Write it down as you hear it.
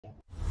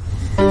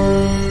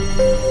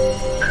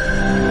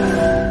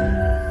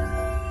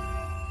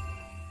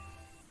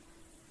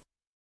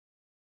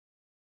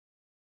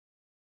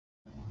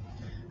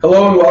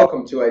Hello and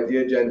welcome to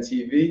Ideagen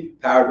TV,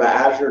 powered by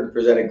Azure and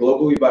presented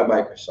globally by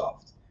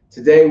Microsoft.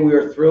 Today we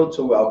are thrilled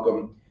to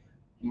welcome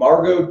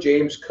Margot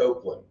James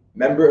Copeland,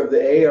 member of the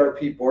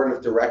AARP Board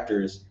of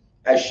Directors,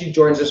 as she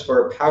joins us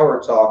for a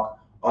power talk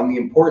on the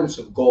importance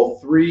of Goal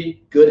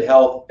 3, good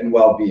health and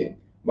well-being.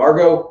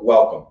 Margot,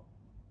 welcome.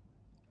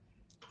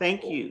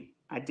 Thank you,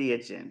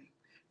 Ideagen,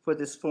 for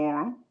this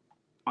forum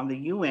on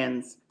the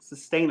UN's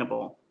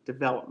Sustainable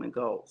Development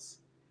Goals.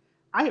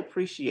 I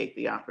appreciate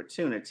the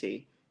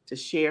opportunity to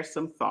share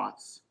some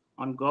thoughts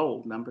on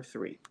goal number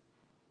 3,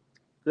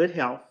 good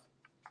health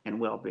and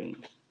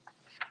well-being.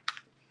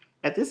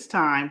 At this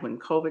time when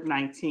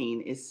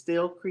COVID-19 is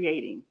still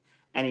creating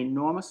an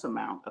enormous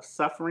amount of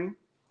suffering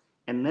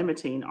and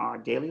limiting our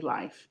daily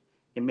life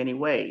in many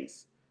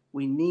ways,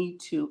 we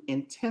need to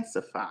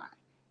intensify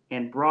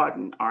and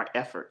broaden our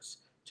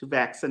efforts to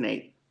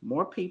vaccinate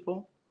more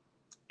people,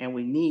 and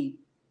we need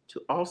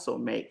to also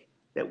make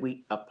that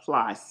we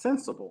apply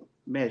sensible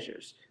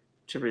measures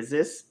to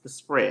resist the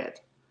spread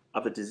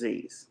of the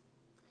disease.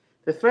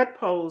 The threat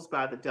posed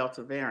by the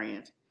Delta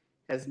variant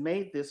has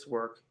made this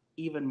work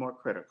even more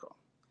critical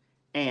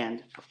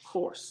and, of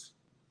course,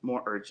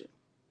 more urgent.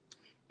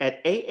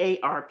 At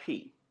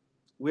AARP,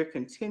 we're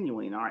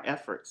continuing our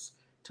efforts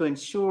to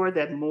ensure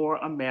that more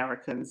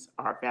Americans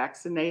are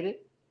vaccinated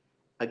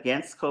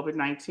against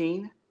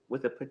COVID-19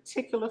 with a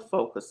particular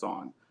focus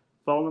on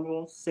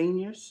vulnerable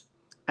seniors.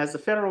 As the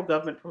federal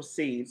government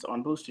proceeds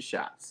on booster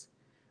shots,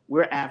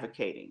 we're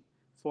advocating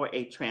for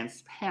a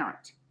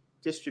transparent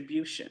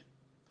distribution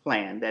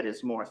plan that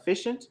is more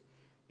efficient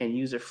and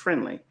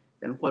user-friendly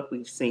than what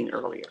we've seen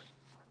earlier.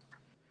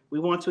 We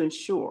want to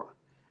ensure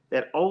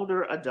that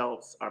older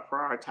adults are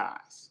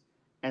prioritized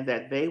and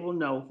that they will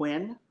know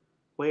when,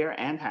 where,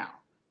 and how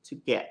to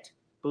get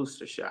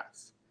booster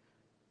shots.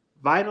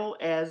 Vital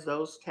as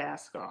those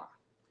tasks are,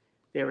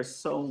 there is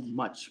so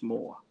much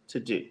more to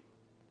do.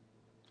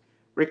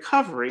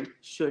 Recovery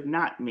should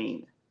not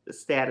mean the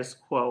status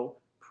quo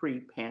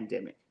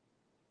pre-pandemic.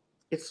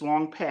 It's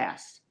long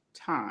past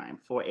time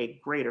for a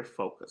greater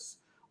focus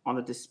on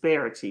the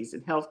disparities in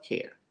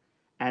healthcare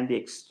and the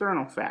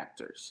external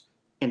factors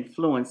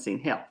influencing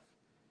health,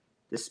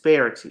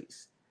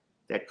 disparities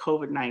that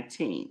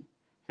COVID-19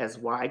 has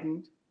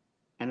widened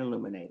and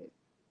illuminated.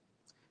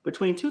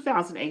 Between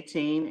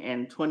 2018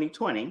 and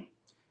 2020,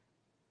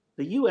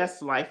 the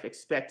U.S. life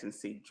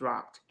expectancy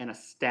dropped an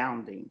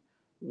astounding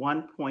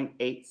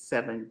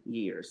 1.87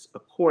 years,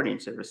 according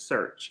to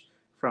research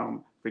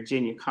from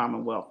Virginia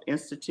Commonwealth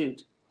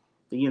Institute,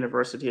 the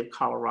University of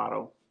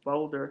Colorado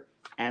Boulder,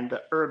 and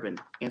the Urban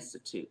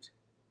Institute.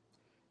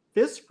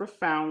 This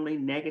profoundly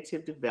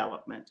negative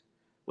development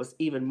was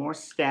even more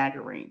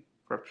staggering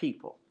for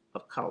people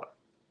of color.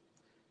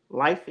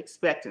 Life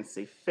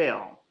expectancy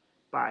fell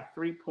by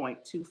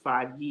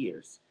 3.25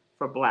 years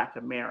for Black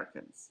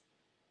Americans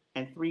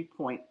and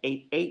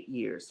 3.88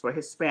 years for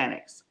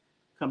Hispanics,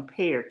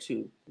 compared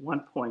to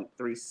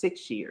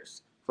 1.36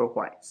 years for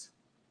whites.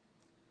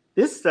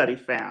 This study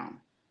found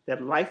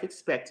that life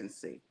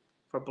expectancy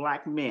for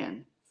Black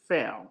men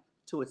fell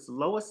to its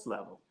lowest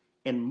level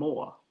in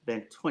more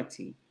than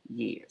 20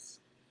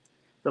 years.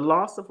 The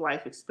loss of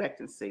life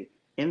expectancy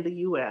in the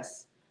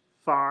U.S.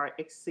 far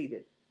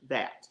exceeded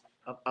that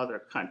of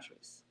other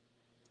countries.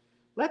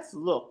 Let's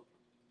look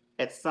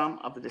at some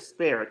of the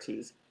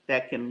disparities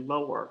that can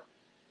lower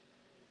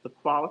the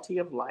quality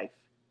of life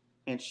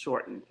and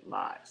shorten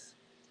lives.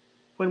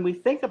 When we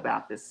think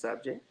about this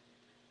subject,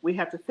 we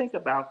have to think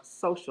about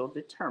social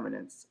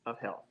determinants of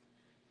health,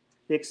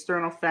 the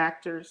external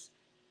factors,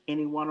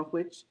 any one of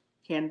which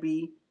can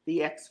be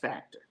the X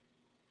factor,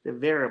 the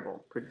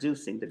variable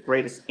producing the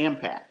greatest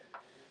impact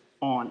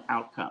on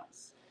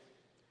outcomes.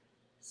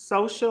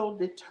 Social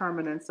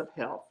determinants of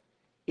health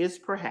is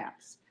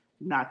perhaps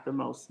not the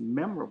most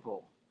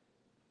memorable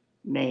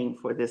name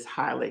for this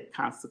highly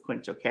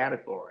consequential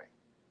category.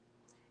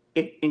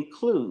 It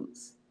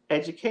includes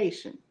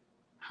education,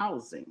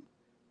 housing,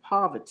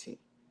 poverty,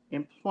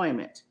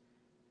 employment,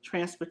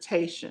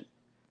 transportation,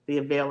 the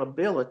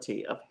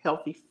availability of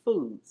healthy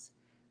foods,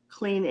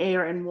 clean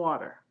air and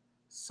water,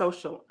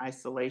 social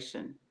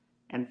isolation,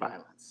 and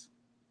violence.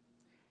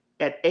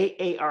 At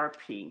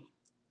AARP,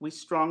 we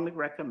strongly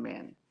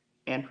recommend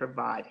and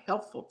provide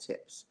helpful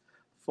tips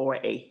for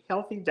a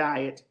healthy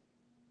diet,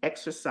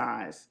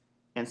 exercise,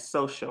 and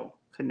social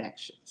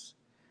connections.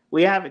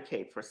 We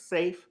advocate for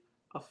safe,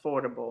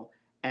 affordable,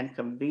 and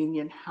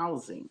convenient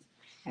housing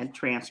and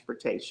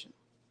transportation.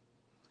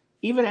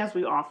 Even as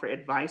we offer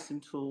advice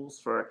and tools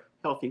for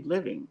healthy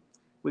living,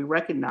 we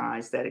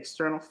recognize that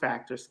external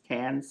factors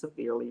can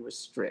severely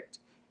restrict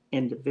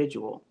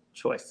individual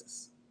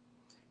choices.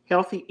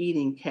 Healthy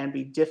eating can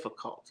be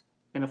difficult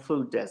in a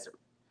food desert,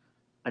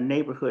 a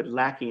neighborhood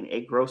lacking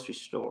a grocery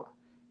store,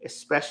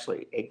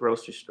 especially a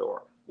grocery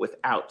store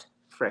without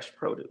fresh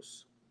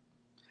produce.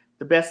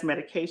 The best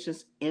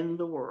medications in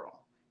the world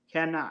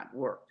cannot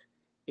work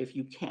if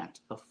you can't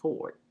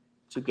afford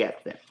to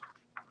get them.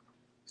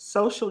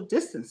 Social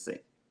distancing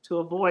to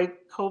avoid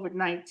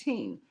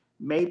COVID-19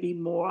 may be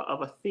more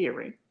of a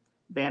theory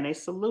than a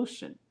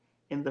solution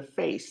in the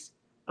face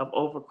of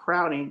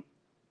overcrowding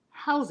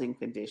housing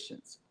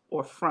conditions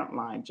or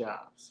frontline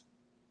jobs.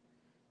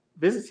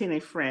 Visiting a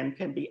friend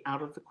can be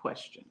out of the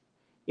question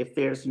if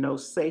there's no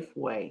safe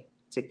way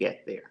to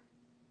get there.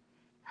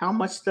 How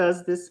much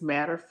does this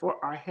matter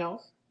for our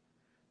health?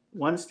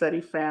 One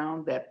study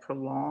found that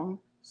prolonged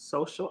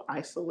social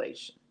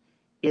isolation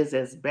is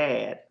as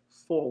bad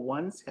for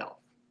one's health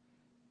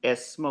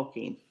as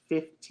smoking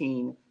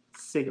 15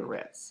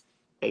 cigarettes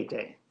a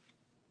day.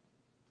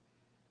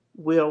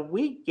 Will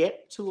we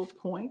get to a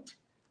point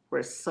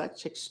where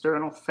such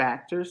external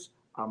factors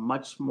are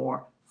much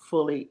more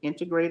fully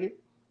integrated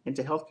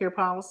into healthcare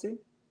policy?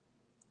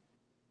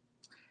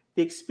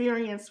 The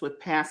experience with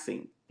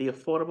passing the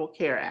Affordable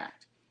Care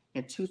Act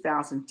in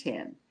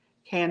 2010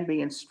 can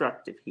be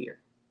instructive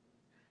here.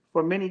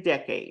 For many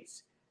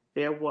decades,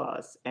 there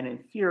was an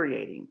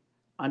infuriating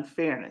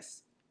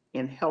unfairness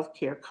in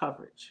healthcare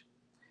coverage.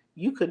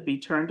 You could be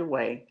turned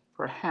away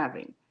for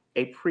having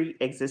a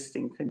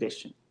pre-existing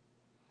condition.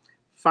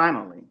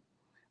 Finally,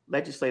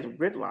 legislative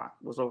gridlock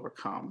was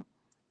overcome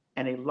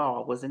and a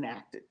law was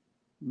enacted,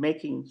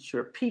 making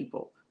sure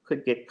people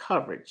could get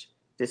coverage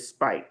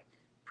despite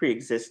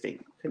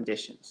pre-existing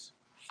conditions.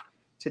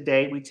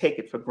 Today, we take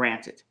it for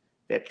granted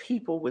that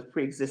people with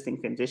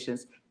pre-existing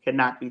conditions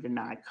cannot be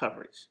denied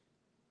coverage.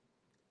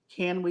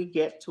 Can we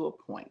get to a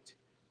point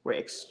where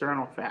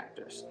external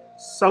factors,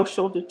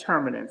 social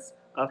determinants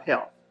of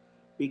health,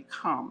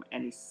 become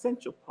an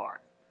essential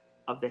part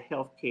of the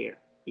healthcare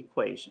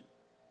equation?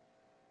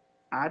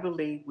 I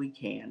believe we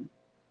can,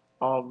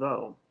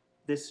 although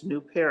this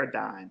new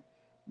paradigm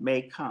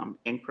may come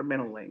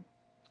incrementally,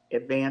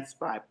 advanced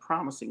by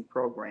promising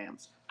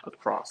programs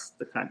across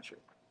the country.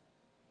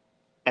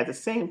 At the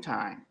same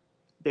time,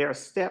 there are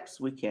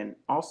steps we can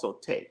also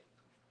take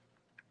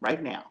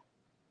right now,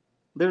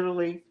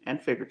 literally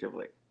and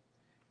figuratively,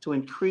 to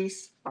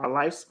increase our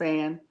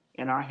lifespan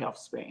and our health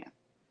span,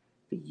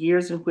 the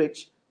years in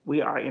which we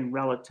are in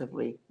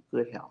relatively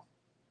good health.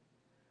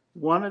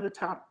 One of the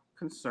top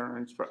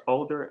concerns for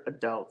older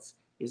adults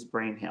is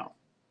brain health,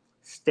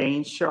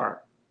 staying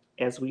sharp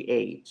as we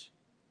age.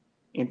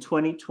 In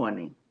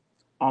 2020,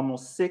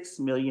 almost 6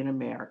 million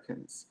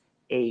Americans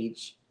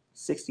aged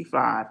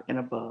 65 and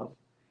above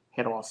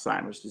had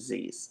Alzheimer's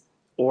disease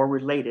or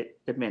related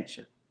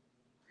dementia.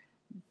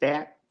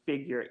 That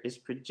figure is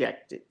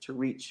projected to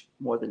reach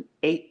more than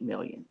 8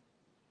 million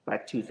by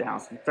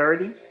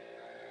 2030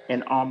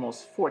 and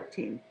almost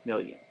 14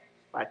 million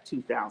by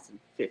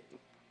 2050.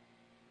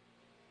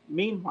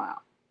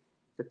 Meanwhile,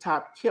 the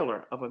top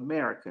killer of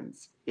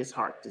Americans is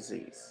heart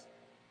disease.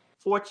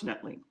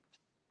 Fortunately,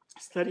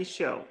 studies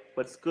show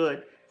what's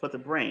good for the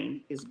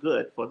brain is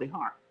good for the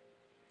heart.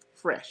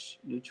 Fresh,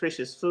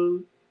 nutritious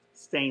food,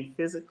 staying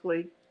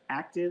physically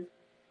active,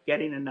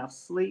 getting enough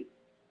sleep,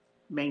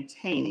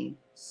 maintaining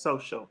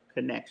social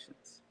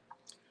connections.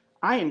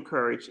 I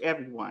encourage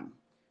everyone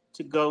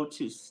to go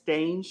to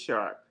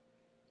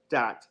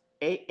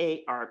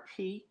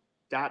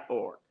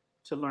stayinsharp.aarp.org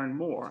to learn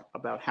more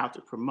about how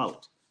to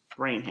promote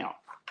brain health.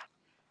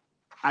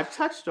 I've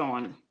touched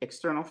on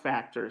external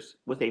factors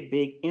with a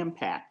big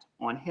impact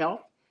on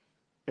health,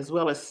 as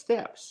well as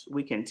steps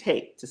we can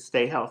take to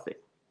stay healthy.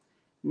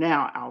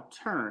 Now I'll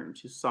turn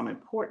to some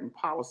important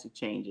policy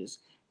changes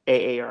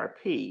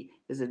AARP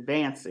is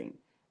advancing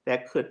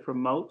that could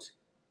promote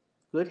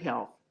good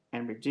health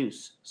and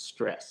reduce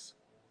stress.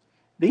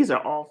 These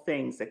are all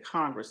things that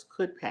Congress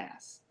could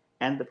pass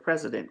and the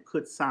President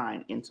could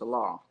sign into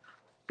law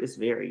this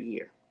very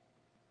year.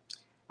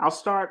 I'll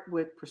start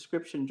with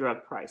prescription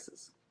drug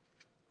prices,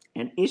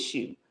 an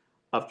issue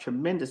of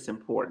tremendous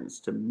importance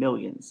to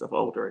millions of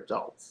older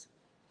adults.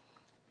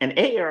 An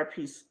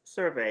AARP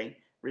survey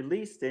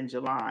released in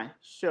July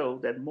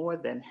showed that more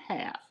than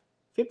half,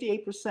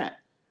 58%,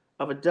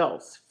 of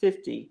adults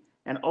 50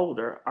 and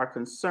older are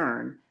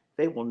concerned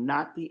they will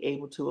not be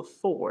able to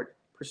afford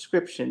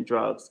prescription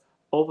drugs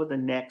over the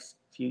next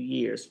few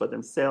years for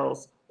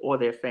themselves or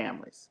their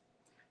families.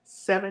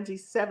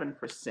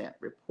 77%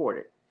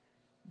 reported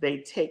they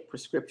take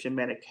prescription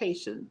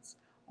medications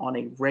on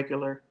a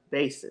regular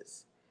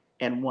basis,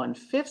 and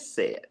 1/5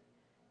 said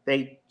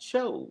they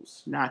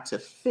chose not to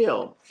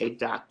fill a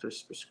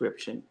doctor's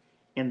prescription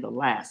in the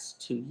last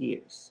 2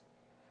 years.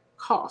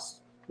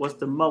 Cost was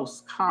the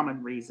most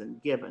common reason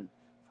given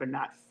for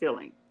not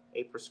filling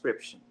a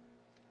prescription.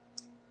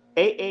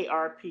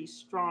 AARP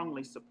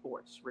strongly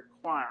supports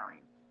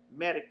requiring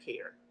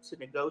Medicare to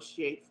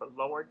negotiate for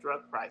lower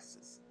drug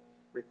prices,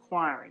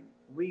 requiring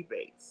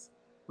rebates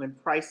when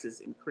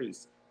prices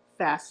increase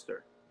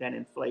faster than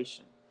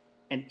inflation,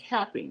 and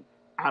capping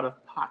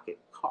out-of-pocket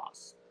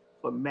costs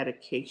for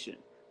medication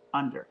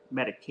under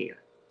Medicare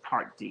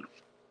Part D.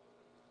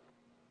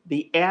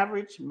 The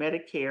average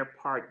Medicare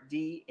Part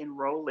D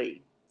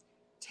enrollee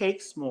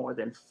takes more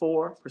than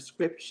 4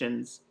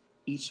 prescriptions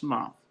each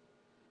month,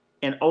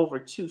 and over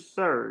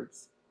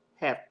 2/3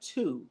 have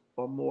 2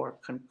 or more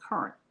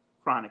concurrent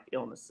chronic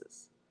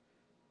illnesses.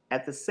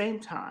 At the same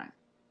time,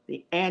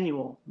 the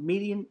annual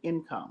median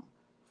income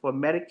for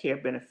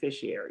Medicare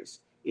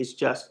beneficiaries is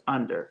just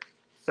under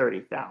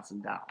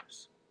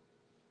 $30,000.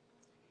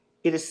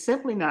 It is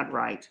simply not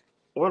right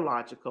or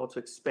logical to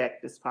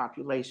expect this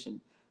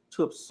population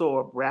to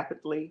absorb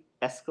rapidly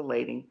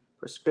escalating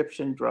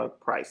prescription drug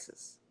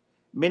prices.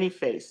 Many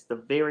face the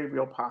very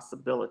real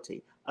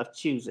possibility of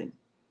choosing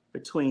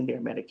between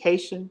their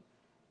medication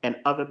and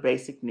other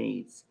basic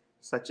needs,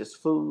 such as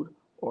food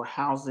or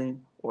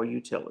housing or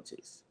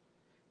utilities.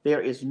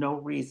 There is no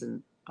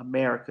reason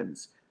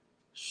Americans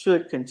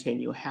should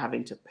continue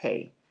having to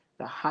pay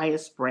the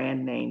highest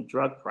brand name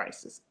drug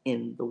prices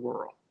in the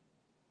world.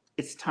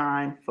 It's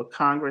time for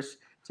Congress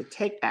to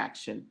take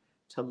action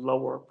to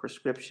lower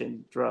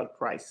prescription drug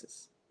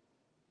prices.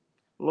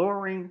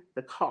 Lowering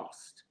the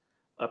cost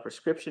of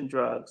prescription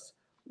drugs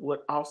would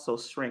also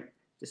shrink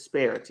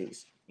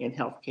disparities in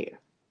healthcare.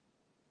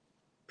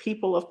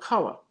 People of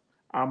color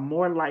are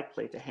more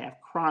likely to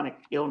have chronic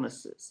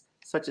illnesses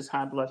such as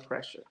high blood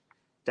pressure,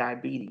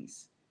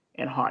 diabetes,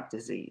 and heart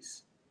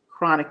disease,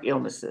 chronic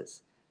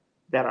illnesses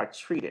that are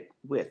treated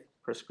with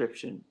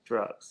prescription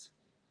drugs.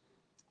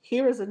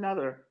 Here is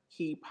another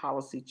key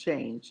policy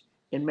change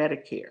in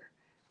Medicare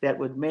that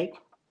would make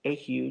a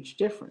huge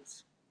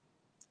difference.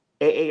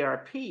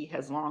 AARP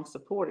has long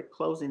supported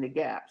closing the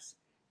gaps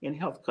in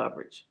health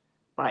coverage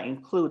by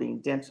including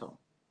dental,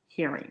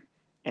 hearing,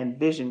 and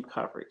vision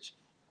coverage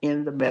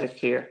in the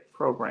Medicare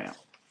program.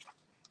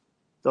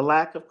 The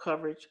lack of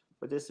coverage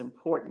for this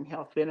important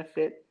health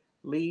benefit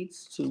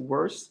leads to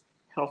worse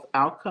health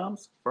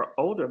outcomes for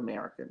older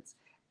Americans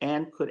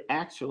and could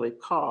actually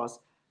cause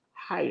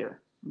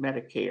higher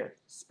Medicare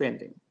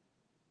spending.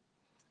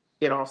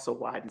 It also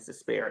widens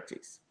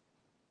disparities.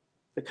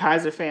 The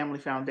Kaiser Family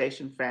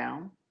Foundation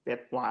found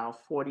that while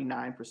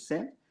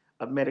 49%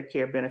 of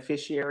Medicare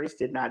beneficiaries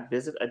did not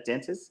visit a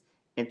dentist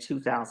in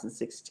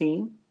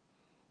 2016,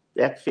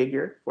 that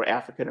figure for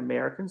African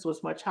Americans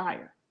was much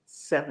higher,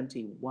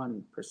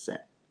 71%.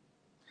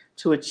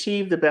 To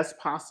achieve the best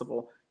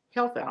possible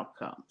health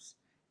outcomes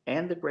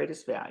and the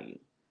greatest value,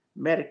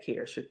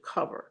 Medicare should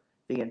cover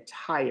the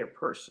entire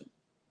person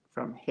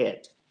from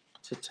head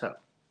to toe.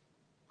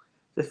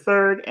 The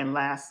third and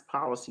last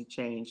policy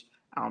change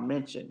I'll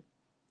mention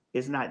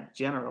is not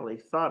generally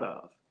thought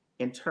of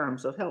in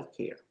terms of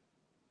healthcare,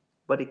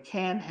 but it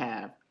can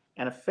have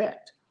an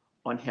effect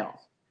on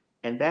health,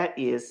 and that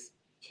is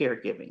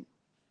caregiving.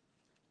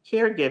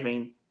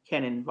 Caregiving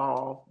can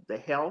involve the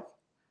health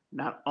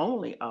not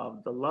only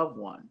of the loved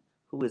one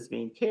who is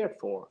being cared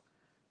for,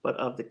 but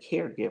of the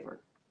caregiver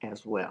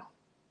as well.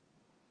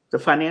 The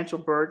financial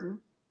burden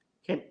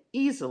can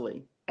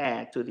easily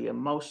add to the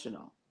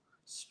emotional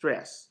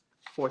stress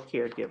for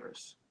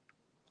caregivers.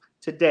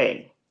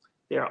 Today,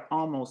 there are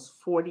almost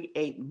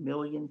 48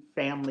 million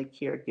family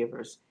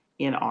caregivers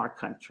in our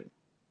country.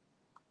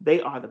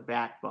 They are the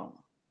backbone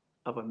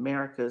of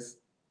America's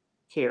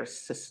care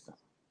system.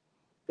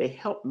 They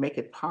help make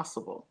it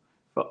possible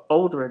for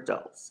older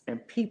adults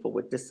and people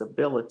with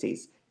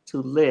disabilities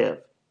to live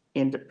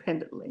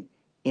independently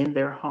in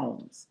their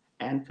homes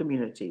and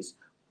communities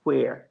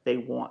where they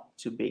want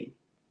to be.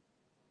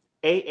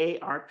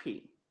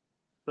 AARP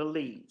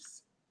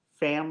believes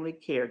family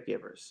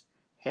caregivers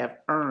have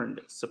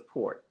earned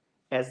support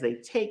as they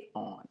take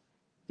on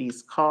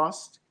these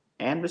costs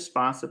and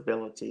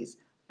responsibilities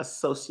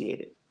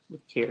associated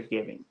with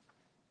caregiving.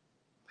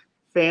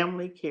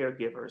 Family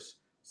caregivers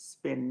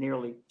spend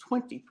nearly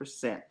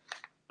 20%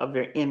 of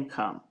their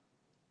income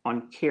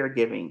on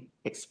caregiving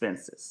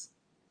expenses,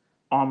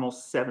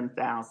 almost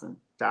 $7,000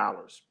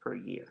 per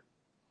year.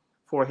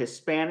 For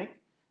Hispanic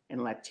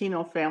and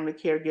Latino family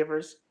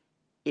caregivers,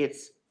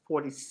 it's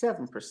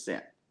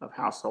 47% of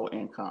household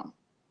income.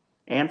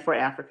 And for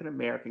African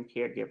American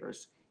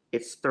caregivers,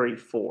 it's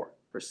 34%.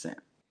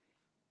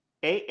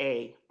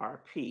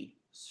 AARP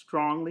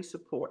strongly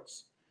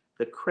supports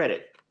the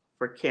Credit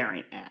for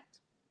Caring Act,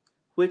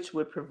 which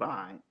would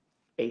provide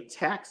a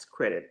tax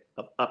credit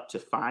of up to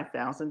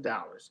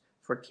 $5,000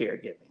 for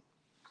caregiving.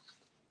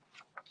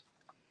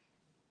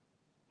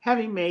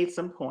 Having made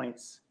some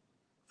points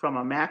from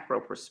a macro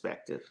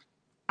perspective,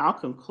 I'll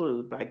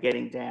conclude by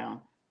getting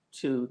down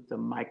to the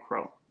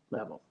micro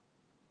level.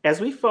 As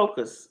we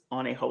focus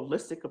on a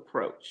holistic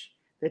approach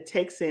that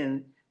takes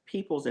in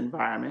people's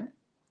environment,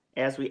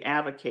 as we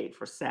advocate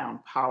for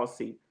sound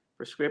policy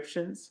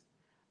prescriptions,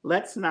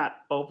 let's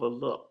not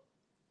overlook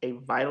a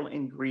vital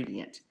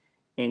ingredient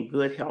in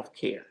good health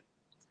care: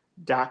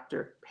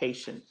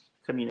 doctor-patient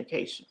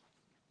communication.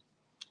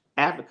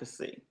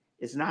 Advocacy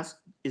is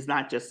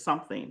not just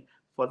something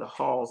for the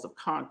halls of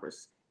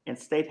Congress and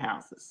state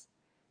houses.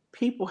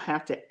 People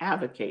have to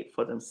advocate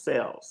for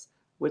themselves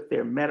with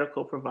their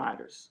medical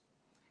providers.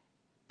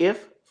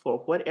 If, for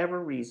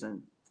whatever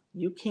reason,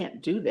 you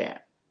can't do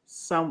that,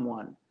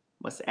 someone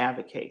must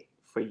advocate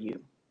for you.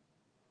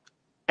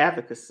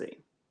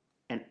 Advocacy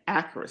and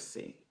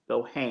accuracy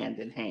go hand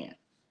in hand.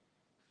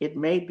 It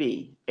may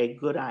be a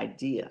good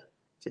idea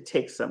to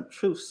take some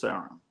truth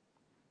serum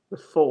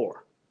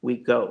before we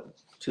go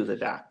to the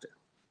doctor.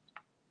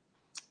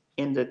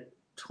 In the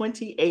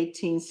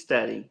 2018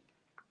 study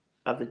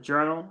of the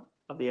Journal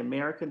of the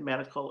American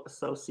Medical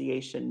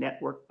Association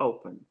Network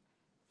Open,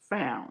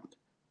 found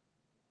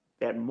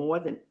that more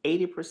than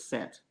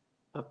 80%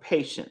 of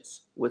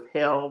patients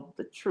withheld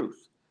the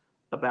truth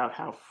about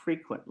how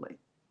frequently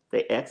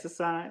they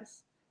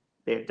exercise,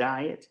 their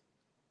diet,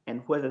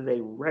 and whether they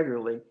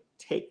regularly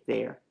take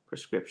their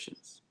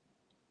prescriptions.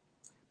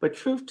 But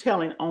truth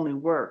telling only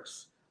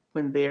works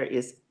when there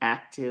is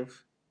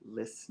active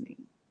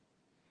listening.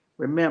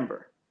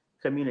 Remember,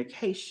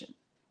 communication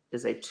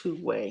is a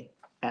two-way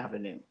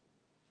avenue.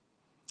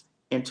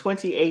 In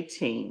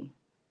 2018,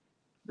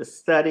 the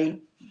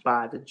study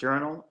by the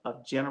Journal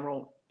of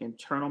General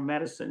Internal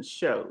Medicine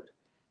showed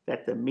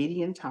that the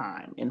median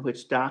time in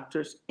which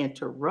doctors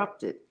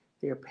interrupted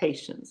their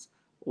patients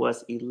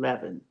was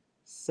 11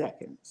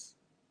 seconds.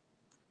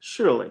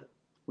 Surely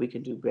we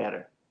can do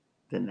better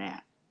than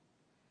that.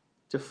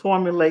 To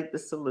formulate the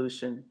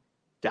solution,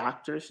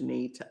 doctors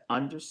need to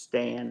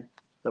understand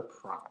the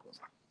problem.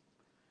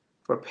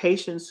 For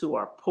patients who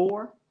are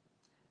poor,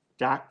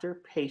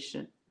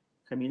 doctor-patient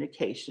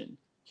communication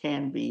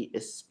can be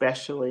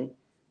especially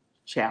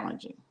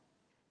challenging.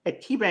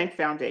 At KeyBank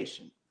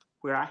Foundation,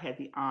 where I had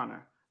the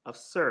honor of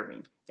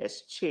serving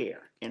as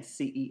chair and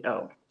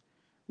CEO,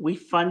 we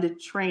funded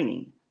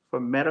training for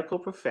medical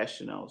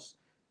professionals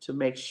to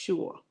make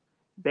sure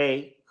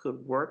they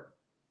could work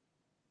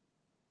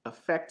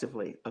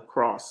effectively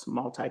across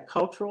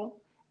multicultural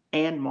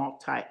and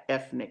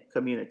multi-ethnic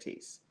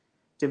communities,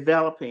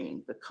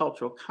 developing the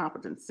cultural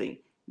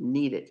competency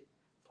needed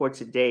for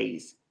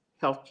today's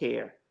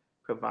healthcare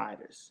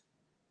providers,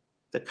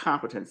 the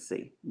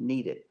competency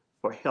needed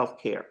for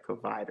healthcare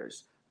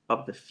providers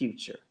of the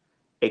future,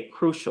 a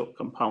crucial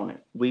component,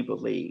 we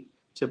believe,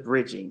 to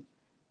bridging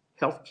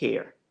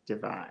healthcare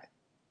divide.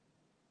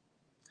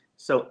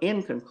 So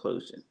in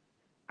conclusion,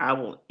 I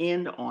will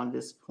end on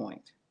this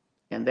point,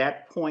 and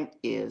that point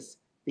is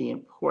the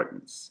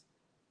importance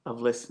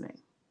of listening.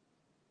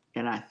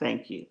 And I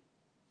thank you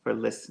for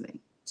listening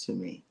to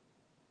me.